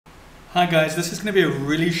Hi guys, this is going to be a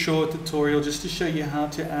really short tutorial just to show you how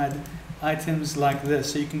to add items like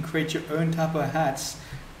this so you can create your own type of hats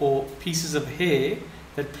or pieces of hair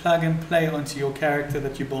that plug and play onto your character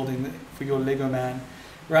that you're building for your Lego man.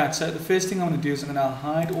 Right, so the first thing I'm going to do is I'm going to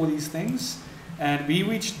hide all these things, and we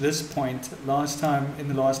reached this point last time in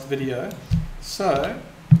the last video. So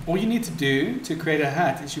all you need to do to create a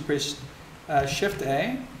hat is you press Shift A,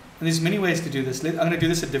 and there's many ways to do this. I'm going to do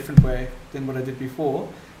this a different way than what I did before.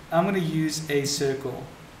 I'm going to use a circle,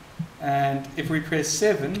 and if we press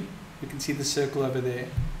 7 you can see the circle over there.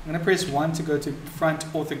 I'm going to press 1 to go to front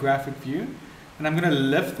orthographic view, and I'm going to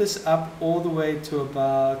lift this up all the way to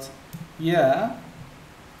about here,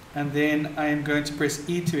 and then I am going to press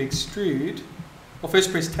E to extrude, or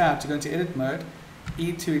first press tab to go into edit mode,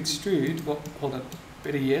 E to extrude, well hold on,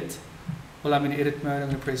 better yet, while I'm in edit mode I'm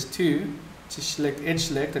going to press 2 to select edge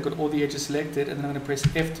select. I've got all the edges selected, and then I'm going to press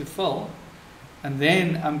F to fill. And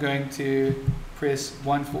then I'm going to press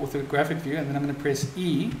 1 for orthographic view, and then I'm going to press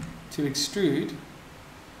E to extrude.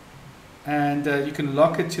 And you can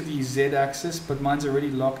lock it to the Z axis, but mine's already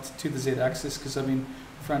locked to the Z axis because I'm in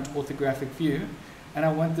front orthographic view. And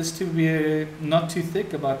I want this to be not too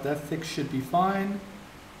thick, about that thick should be fine.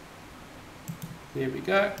 There we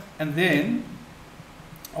go. And then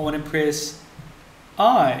I want to press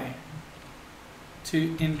I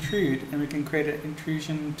to intrude, and we can create an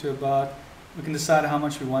intrusion to about, we can decide how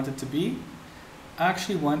much we want it to be. I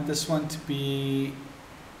actually want this one to be,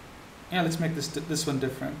 yeah, let's make this one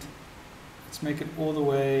different. Let's make it all the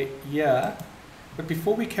way here. But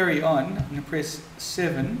before we carry on, I'm going to press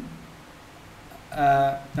 7,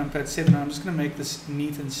 numpad 7, and I'm just going to make this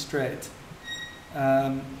neat and straight.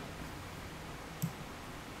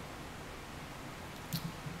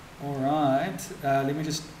 Alright, let me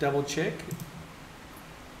just double check.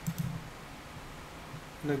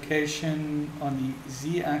 Location on the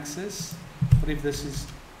Z axis. What if this is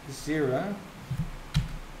 0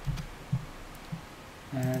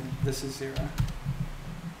 and this is 0?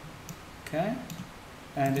 Okay,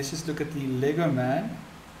 and let's just look at the Lego man.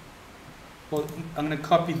 Well, I'm going to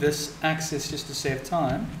copy this axis just to save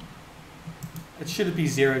time. It should be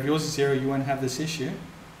 0. If yours is 0 you won't have this issue.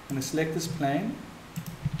 I'm going to select this plane,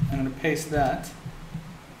 I'm going to paste that.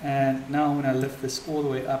 And now when I lift this all the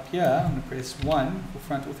way up here, I'm going to press 1 for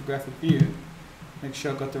front orthographic view. Make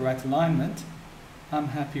sure I've got the right alignment. I'm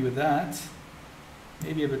happy with that.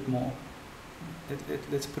 Maybe a bit more.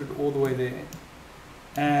 Let's put it all the way there.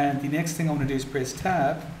 And the next thing I want to do is press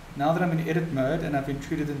tab. Now that I'm in edit mode and I've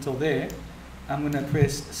intruded until there, I'm going to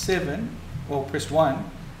press 7, or press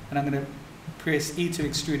 1, and I'm going to press E to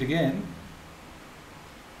extrude again.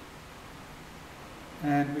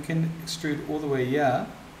 And we can extrude all the way here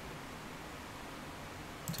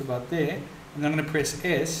to about there, and I'm going to press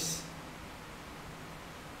S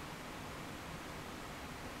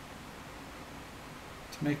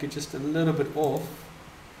to make it just a little bit off,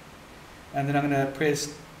 and then I'm going to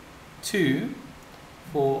press 2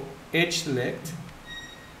 for edge select,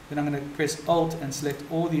 then I'm going to press Alt and select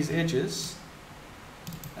all these edges,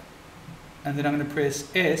 and then I'm going to press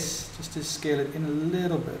S just to scale it in a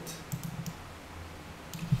little bit.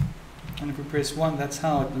 And if we press 1, that's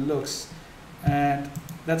how it looks, and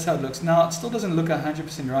that's how it looks. Now it still doesn't look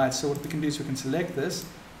 100% right, so what we can do is we can select this,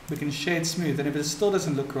 we can shade smooth, and if it still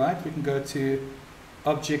doesn't look right we can go to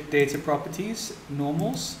object data properties,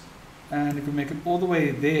 normals, and if we make it all the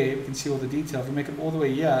way there we can see all the detail. If we make it all the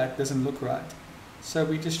way here it doesn't look right. So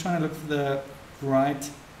we're just trying to look for the right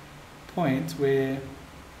point where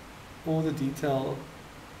all the detail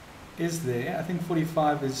is there. I think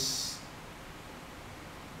 45 is,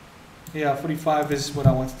 yeah, 45 is what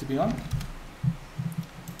I want it to be on.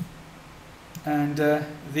 And there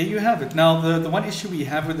you have it. Now the one issue we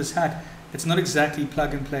have with this hat, it's not exactly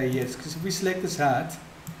plug and play yet, because if we select this hat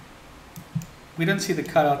we don't see the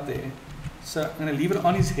cutout there. So I'm going to leave it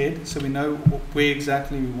on his head so we know where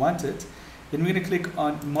exactly we want it. Then we're going to click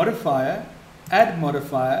on modifier, add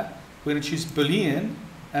modifier, we're going to choose Boolean,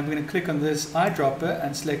 and we're going to click on this eyedropper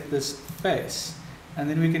and select this face, and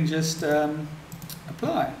then we can just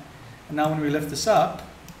apply. And now when we lift this up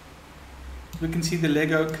we can see the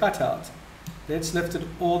Lego cutout. Let's lift it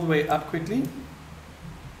all the way up quickly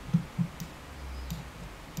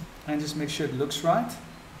and just make sure it looks right.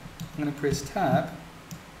 I'm going to press tab,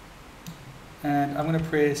 and I'm going to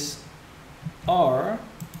press R.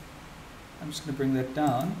 I'm just going to bring that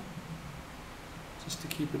down just to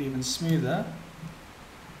keep it even smoother.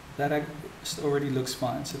 That already looks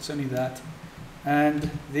fine, so it's only that. And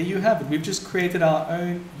there you have it. We've just created our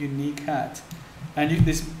own unique hat, and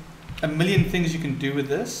there's a million things you can do with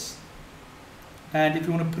this. And if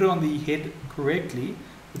you want to put it on the head correctly,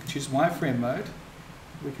 We can choose wireframe mode.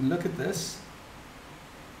 We can look at this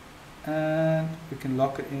and we can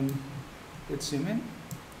lock it in. Let's zoom in.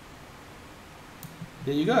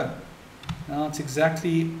 There you go. Now it's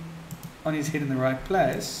exactly on his head in the right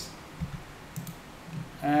place,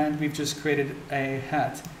 and we've just created a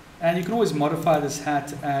hat. And you can always modify this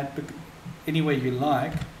hat any way you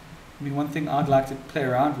like. I mean, one thing I'd like to play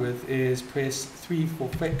around with is press 3 for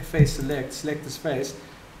face select, select this face,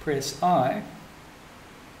 press I,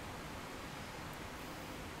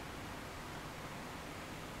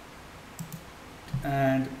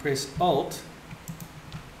 and press Alt,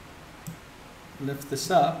 lift this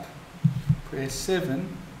up, press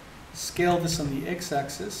 7, scale this on the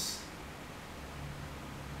x-axis,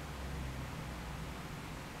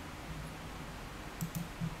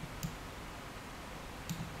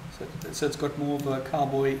 so it's got more of a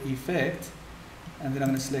cowboy effect. And then I'm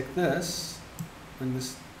going to select this, bring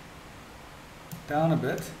this down a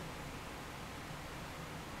bit,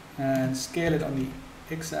 and scale it on the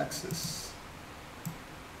x-axis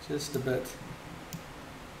just a bit.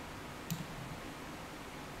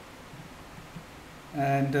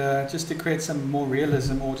 And just to create some more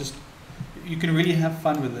realism, or just you can really have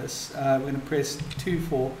fun with this, we're going to press 2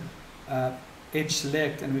 for edge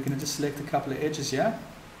select, and we're going to just select a couple of edges here.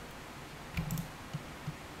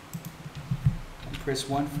 And press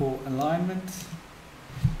 1 for alignment.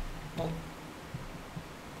 Oh.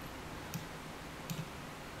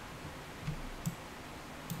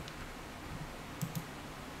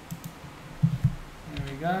 There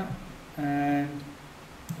we go. And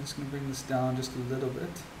I'm just going to bring this down just a little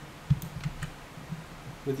bit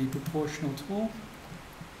with the proportional tool.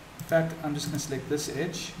 In fact, I'm just going to select this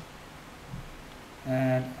edge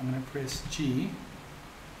and I'm going to press G.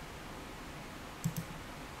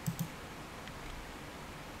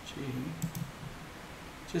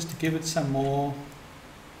 Just to give it some a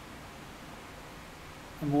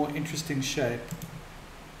more interesting shape,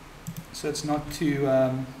 so it's not too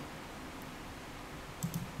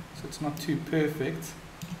perfect.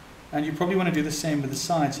 And you probably want to do the same with the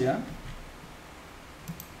sides here.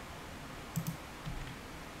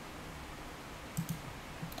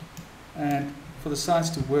 And for the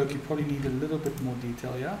sides to work, you probably need a little bit more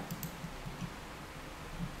detail here.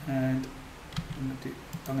 And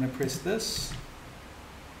I'm going to press this.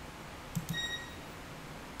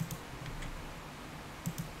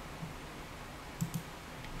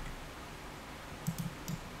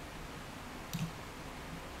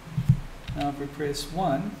 Now if we press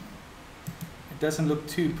 1, it doesn't look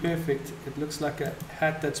too perfect. It looks like a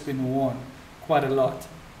hat that's been worn quite a lot.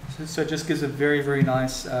 So it just gives a very, very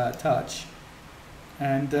nice touch.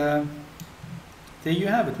 And there you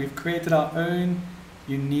have it. We've created our own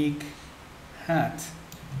unique hat.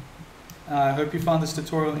 I hope you found this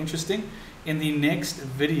tutorial interesting. In the next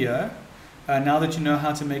video, now that you know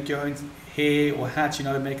how to make your own hair or hat, you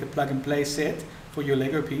know how to make a plug and play set for your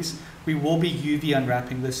Lego piece, we will be UV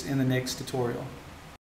unwrapping this in the next tutorial.